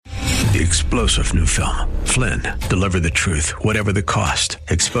The explosive new film, Flynn, deliver the truth, whatever the cost,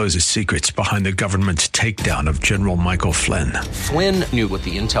 exposes secrets behind the government's takedown of General Michael Flynn. Flynn knew what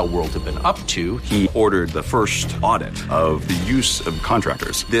the intel world had been up to. He ordered the first audit of the use of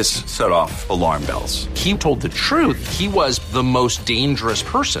contractors. This set off alarm bells. He told the truth. He was the most dangerous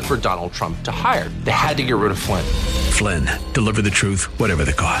person for Donald Trump to hire. They had to get rid of Flynn. Flynn, deliver the truth, whatever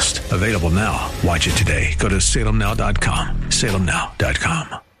the cost. Available now. Watch it today. Go to salemnow.com.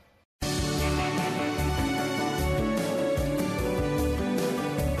 salemnow.com.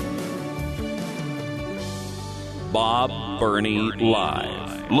 Bob Burney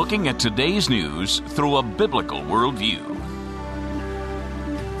Live. Looking at today's news through a biblical worldview.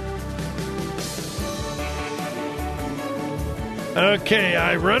 Okay,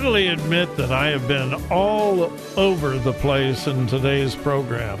 I readily admit that I have been all over the place in today's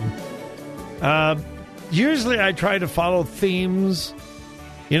program. Usually I try to follow themes.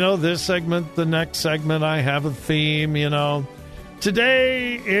 You know, this segment, the next segment, I have a theme, you know.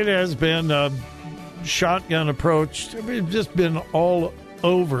 Today it has been a shotgun approach. It's just been all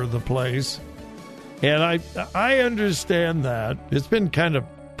over the place. And I understand that. It's been kind of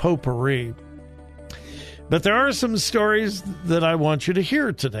potpourri. But there are some stories that I want you to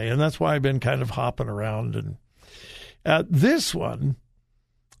hear today, and that's why I've been kind of hopping around. And this one,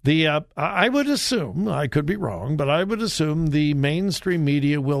 I would assume, I could be wrong, but I would assume the mainstream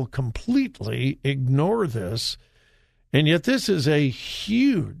media will completely ignore this. And yet this is a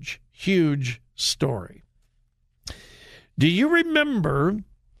huge, huge story. Do you remember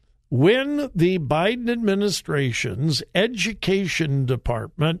when the Biden administration's education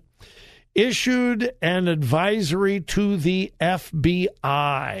department issued an advisory to the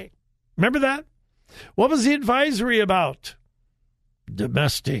FBI? Remember that? What was the advisory about?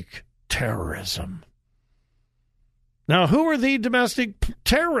 Domestic terrorism. Now, who are the domestic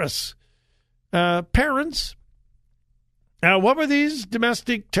terrorists? Parents. Now, what were these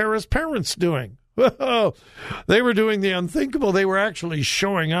domestic terrorist parents doing? Well, they were doing the unthinkable. They were actually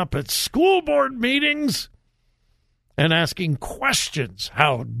showing up at school board meetings and asking questions.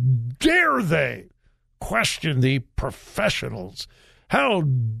 How dare they question the professionals? How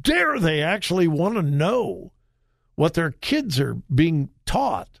dare they actually want to know what their kids are being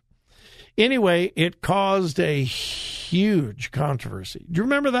taught? Anyway, it caused a huge controversy. Do you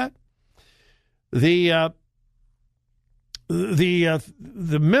remember that? The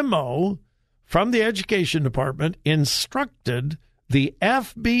memo from the Education Department instructed the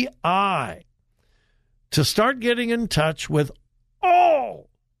FBI to start getting in touch with all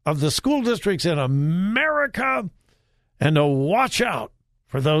of the school districts in America and to watch out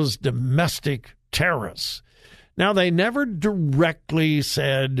for those domestic terrorists. Now, they never directly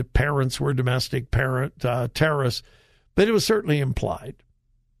said parents were domestic terrorists, but it was certainly implied.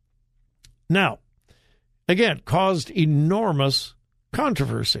 Now, again, caused enormous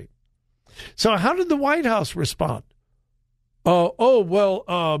controversy. So how did the White House respond? Well,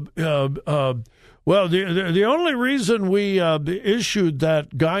 the only reason we issued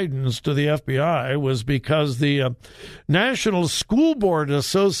that guidance to the FBI was because the National School Board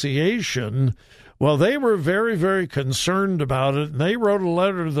Association, well, they were very, very concerned about it. And they wrote a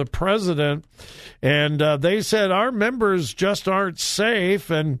letter to the president, and they said our members just aren't safe,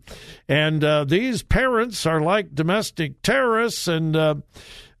 and these parents are like domestic terrorists, and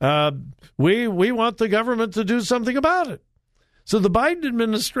we want the government to do something about it. So the Biden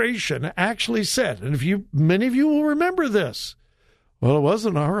administration actually said, and many of you will remember this, well, it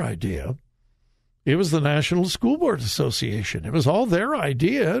wasn't our idea. It was the National School Board Association. It was all their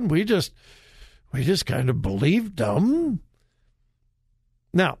idea, and we just kind of believed them.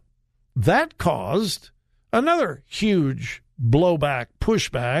 Now, that caused another huge blowback,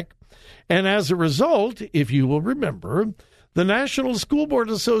 pushback, and as a result, if you will remember, the National School Board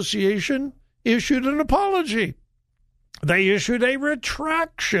Association issued an apology. They issued a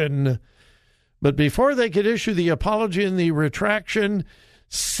retraction. But before they could issue the apology and the retraction,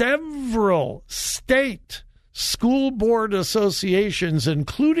 several state school board associations,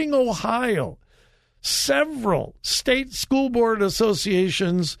 including Ohio, several state school board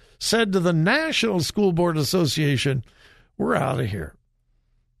associations said to the National School Board Association, we're out of here.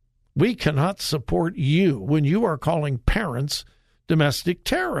 We cannot support you when you are calling parents domestic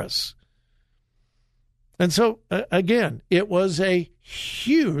terrorists. And so, again, it was a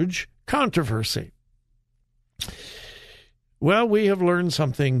huge controversy. Well, we have learned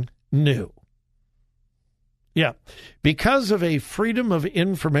something new. Yeah, because of a Freedom of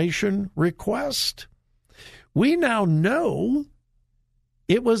Information request, we now know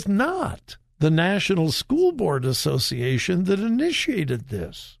it was not the National School Board Association that initiated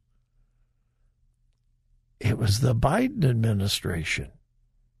this. It was the Biden administration.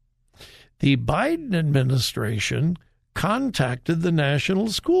 The Biden administration contacted the National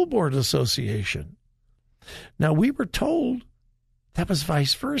School Board Association. Now, we were told that was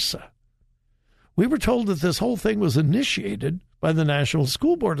vice versa. We were told that this whole thing was initiated by the National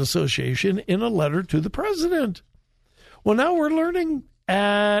School Board Association in a letter to the president. Well, now we're learning,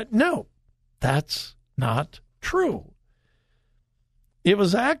 no, that's not true. It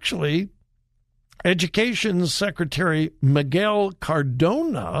was actually Education Secretary Miguel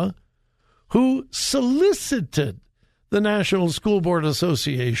Cardona who solicited the National School Board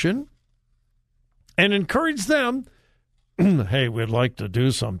Association and encouraged them, hey, we'd like to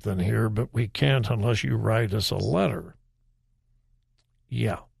do something here, but we can't unless you write us a letter.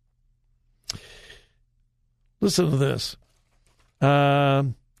 Yeah. Listen to this.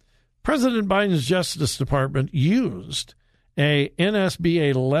 President Biden's Justice Department used a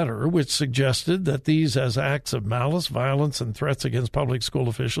NSBA letter which suggested that these as acts of malice, violence, and threats against public school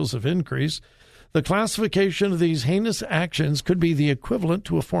officials have increased. The classification of these heinous actions could be the equivalent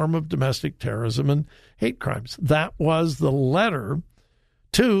to a form of domestic terrorism and hate crimes. That was the letter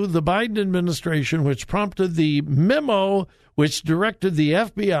to the Biden administration, which prompted the memo which directed the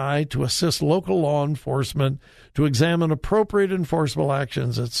FBI to assist local law enforcement to examine appropriate enforceable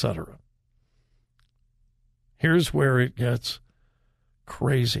actions, etc. Here's where it gets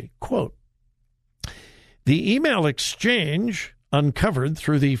crazy. Quote, the email exchange uncovered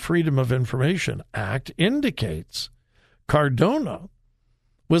through the Freedom of Information Act indicates Cardona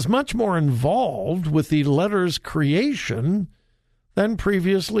was much more involved with the letter's creation than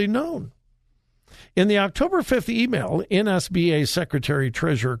previously known. In the October 5th email, NSBA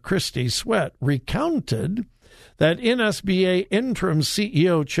Secretary-Treasurer Christy Sweat recounted that NSBA interim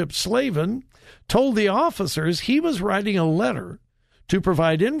CEO Chip Slavin told the officers he was writing a letter to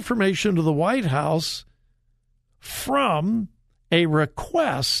provide information to the White House from a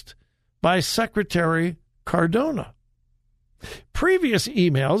request by Secretary Cardona. Previous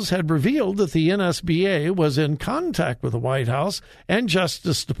emails had revealed that the NSBA was in contact with the White House and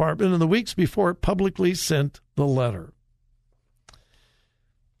Justice Department in the weeks before it publicly sent the letter.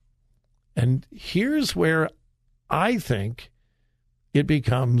 And here's where I think it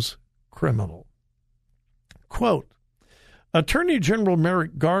becomes criminal. Quote, Attorney General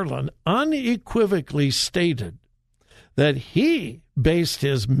Merrick Garland unequivocally stated that he based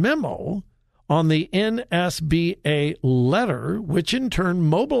his memo on the NSBA letter, which in turn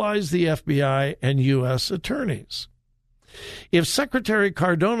mobilized the FBI and U.S. attorneys. If Secretary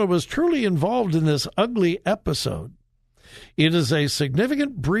Cardona was truly involved in this ugly episode, it is a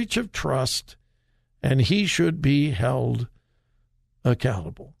significant breach of trust, and he should be held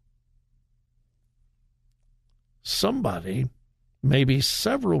accountable. Somebody, maybe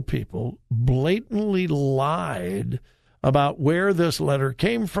several people, blatantly lied about where this letter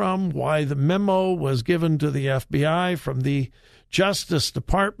came from, why the memo was given to the FBI from the Justice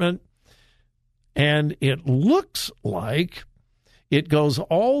Department, and it looks like it goes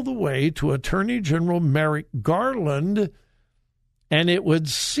all the way to Attorney General Merrick Garland, and it would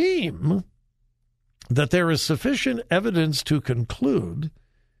seem that there is sufficient evidence to conclude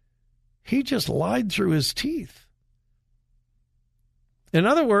he just lied through his teeth. In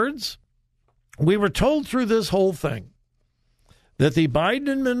other words, we were told through this whole thing that the Biden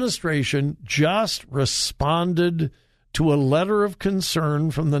administration just responded to a letter of concern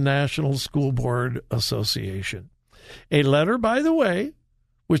from the National School Board Association. A letter, by the way,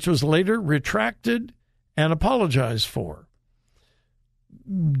 which was later retracted and apologized for.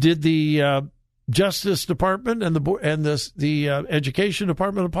 Did the Justice Department and the Education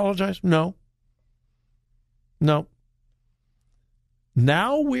Department apologize? No.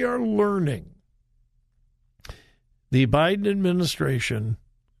 Now we are learning the Biden administration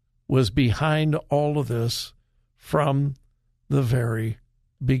was behind all of this from the very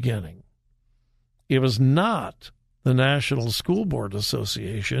beginning. It was not the National School Board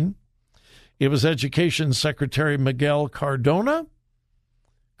Association. It was Education Secretary Miguel Cardona,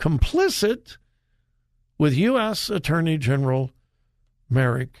 complicit with U.S. Attorney General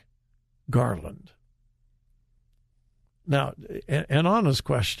Merrick Garland. Now, an honest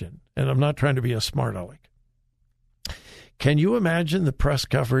question, and I'm not trying to be a smart aleck. Can you imagine the press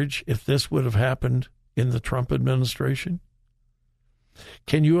coverage if this would have happened in the Trump administration?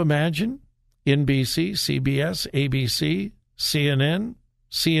 Can you imagine NBC, CBS, ABC, CNN,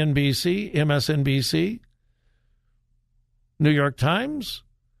 CNBC, MSNBC, New York Times?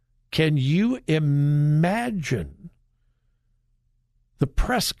 Can you imagine the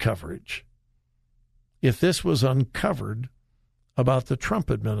press coverage if this was uncovered about the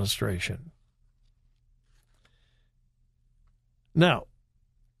Trump administration? Now,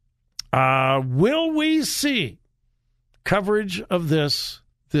 will we see coverage of this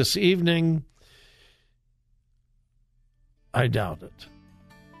evening? I doubt it.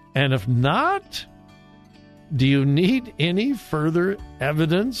 And if not, do you need any further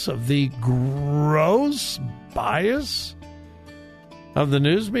evidence of the gross bias of the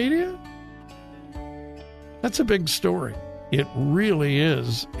news media? That's a big story. It really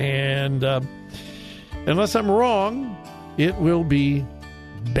is. And unless I'm wrong, it will be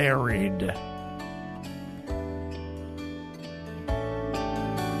buried.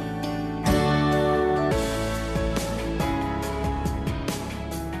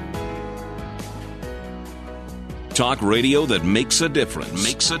 Talk radio that makes a difference.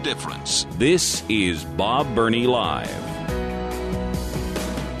 Makes a difference. This is Bob Burney Live.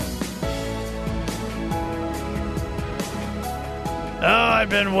 Oh, I've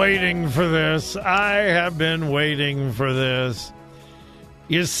been waiting for this. I have been waiting for this.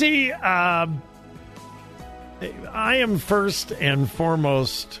 You see, I am first and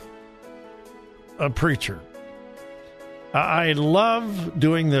foremost a preacher. I love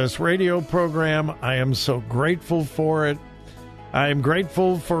doing this radio program. I am so grateful for it. I am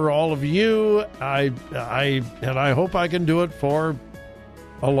grateful for all of you. And I hope I can do it for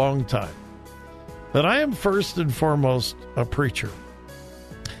a long time. But I am first and foremost a preacher.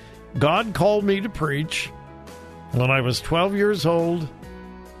 God called me to preach when I was 12 years old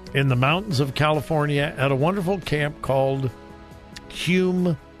in the mountains of California at a wonderful camp called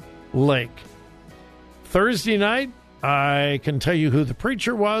Hume Lake. Thursday night, I can tell you who the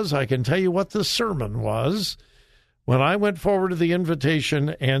preacher was. I can tell you what the sermon was when I went forward to the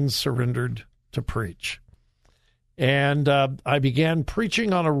invitation and surrendered to preach. And I began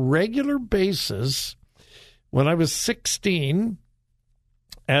preaching on a regular basis when I was 16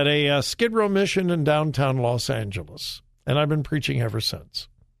 at a Skid Row mission in downtown Los Angeles. And I've been preaching ever since.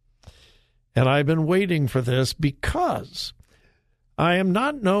 And I've been waiting for this because I am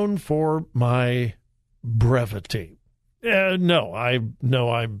not known for my brevity. No,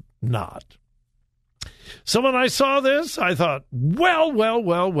 I'm not. So when I saw this, I thought,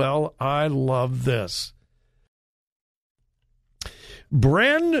 well, I love this.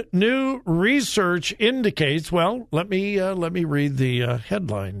 Brand new research indicates, well, let me read the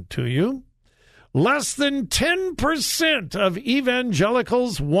headline to you. Less than 10% of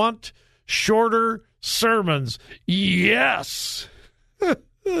evangelicals want shorter sermons. Yes.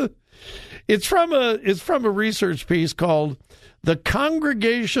 It's from a research piece called The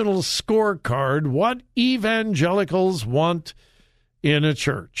Congregational Scorecard: What Evangelicals Want in a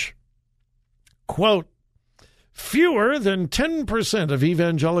Church. Quote, fewer than 10% of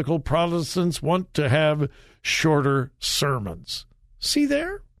evangelical Protestants want to have shorter sermons. See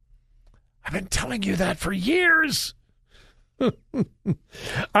there? I've been telling you that for years. All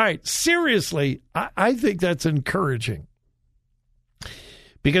right, seriously, I think that's encouraging.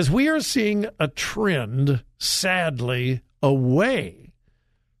 Because we are seeing a trend, sadly, away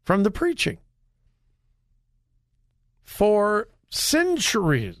from the preaching. For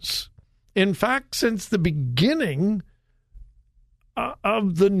centuries, in fact, since the beginning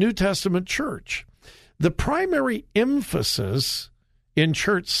of the New Testament church, the primary emphasis in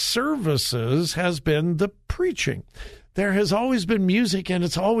church services has been the preaching. There has always been music, and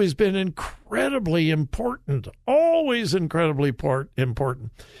it's always been incredibly important, always incredibly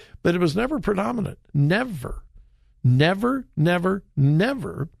important. But it was never predominant. Never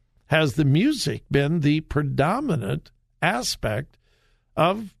has the music been the predominant aspect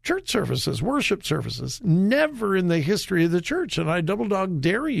of church services, worship services. Never in the history of the church. And I double dog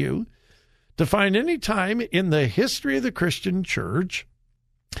dare you to find any time in the history of the Christian church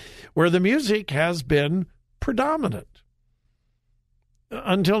where the music has been predominant.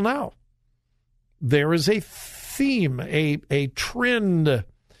 Until now, there is a theme, a trend.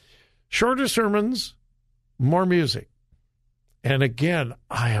 Shorter sermons, more music. And again,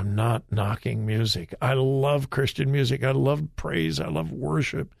 I am not knocking music. I love Christian music. I love praise. I love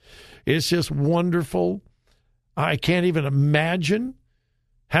worship. It's just wonderful. I can't even imagine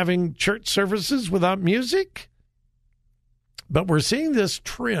having church services without music. But we're seeing this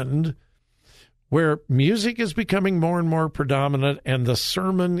trend where music is becoming more and more predominant and the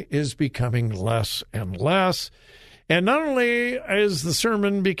sermon is becoming less and less. And not only is the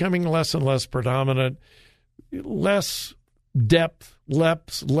sermon becoming less and less predominant, less depth,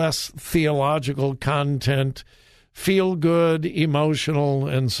 less theological content, feel good, emotional,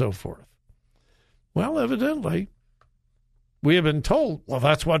 and so forth. Well, evidently, we have been told, well,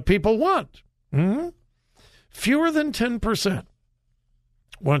 that's what people want. Mm-hmm. Fewer than 10%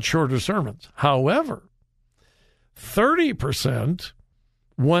 want shorter sermons. However, 30%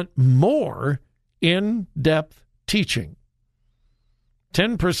 want more in-depth teaching.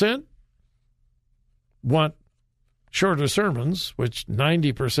 10% want shorter sermons, which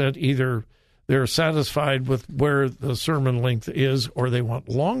 90% either they're satisfied with where the sermon length is or they want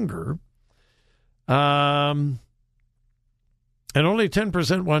longer. And only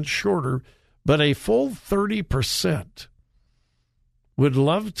 10% want shorter, but a full 30% would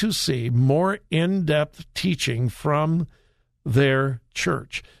love to see more in-depth teaching from their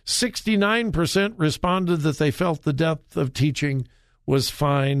church. 69% responded that they felt the depth of teaching was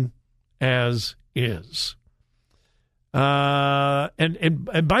fine as is. And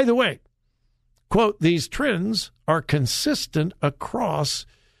by the way, quote, these trends are consistent across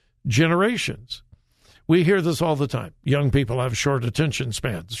generations. We hear this all the time. Young people have short attention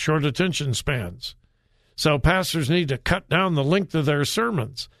spans. So pastors need to cut down the length of their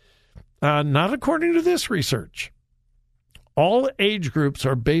sermons. Not according to this research. All age groups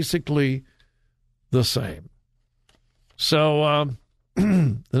are basically the same. So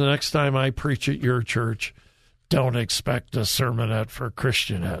the next time I preach at your church, don't expect a sermonette for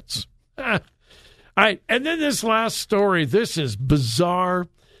Christianettes. All right, and then this last story. This is bizarre.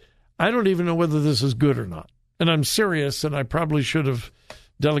 I don't even know whether this is good or not. And I'm serious, and I probably should have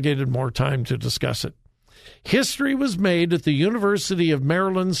delegated more time to discuss it. History was made at the University of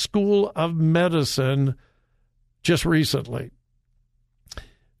Maryland School of Medicine just recently.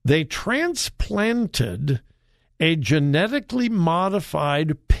 They transplanted a genetically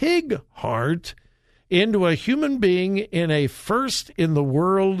modified pig heart into a human being in a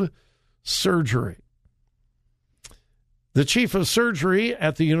first-in-the-world surgery. The chief of surgery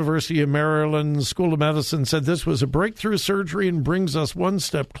at the University of Maryland School of Medicine said this was a breakthrough surgery and brings us one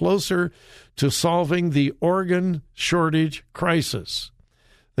step closer to solving the organ shortage crisis.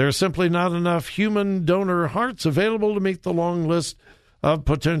 There are simply not enough human donor hearts available to meet the long list of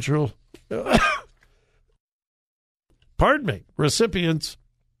potential recipients.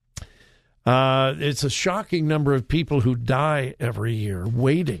 It's a shocking number of people who die every year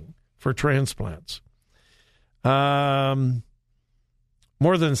waiting for transplants. More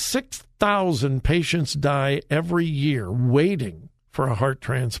than 6,000 patients die every year waiting for a heart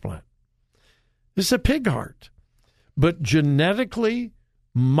transplant. It's a pig heart, but genetically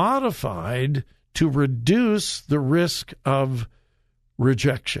modified to reduce the risk of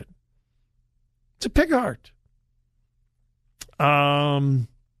rejection. It's a pig heart.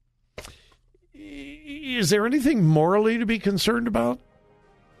 Is there anything morally to be concerned about?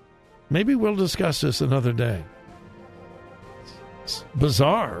 Maybe we'll discuss this another day. It's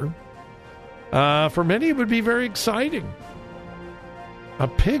bizarre. For many, it would be very exciting. A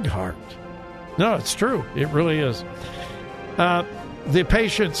pig heart. No, it's true. It really is. The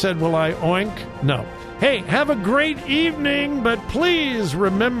patient said, will I oink? No. Hey, have a great evening, but please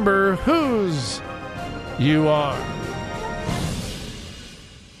remember whose you are.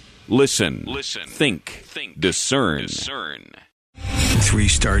 Listen. Think. Discern.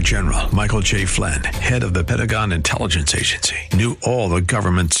 3-star General Michael J. Flynn, head of the Pentagon Intelligence Agency, knew all the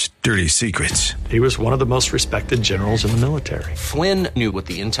government's dirty secrets. He was one of the most respected generals in the military. Flynn knew what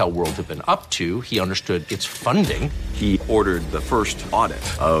the intel world had been up to. He understood its funding. He ordered the first audit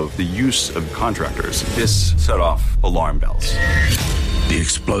of the use of contractors. This set off alarm bells. The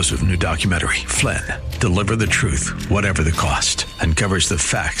explosive new documentary, Flynn, Deliver the Truth, Whatever the Cost, uncovers the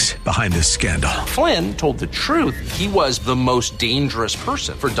facts behind this scandal. Flynn told the truth. He was the most dangerous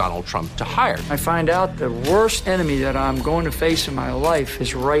person for Donald Trump to hire. I find out the worst enemy that I'm going to face in my life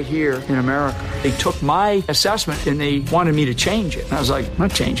is right here in America. They took my assessment and they wanted me to change it. And I was like, I'm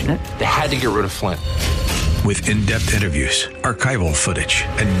not changing it. They had to get rid of Flynn. With in-depth interviews, archival footage,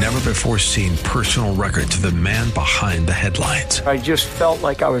 and never-before-seen personal records of the man behind the headlines. I just felt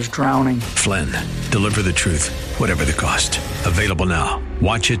like I was drowning. Flynn, Deliver the Truth, Whatever the Cost. Available now.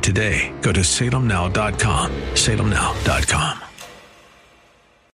 Watch it today. Go to salemnow.com. salemnow.com.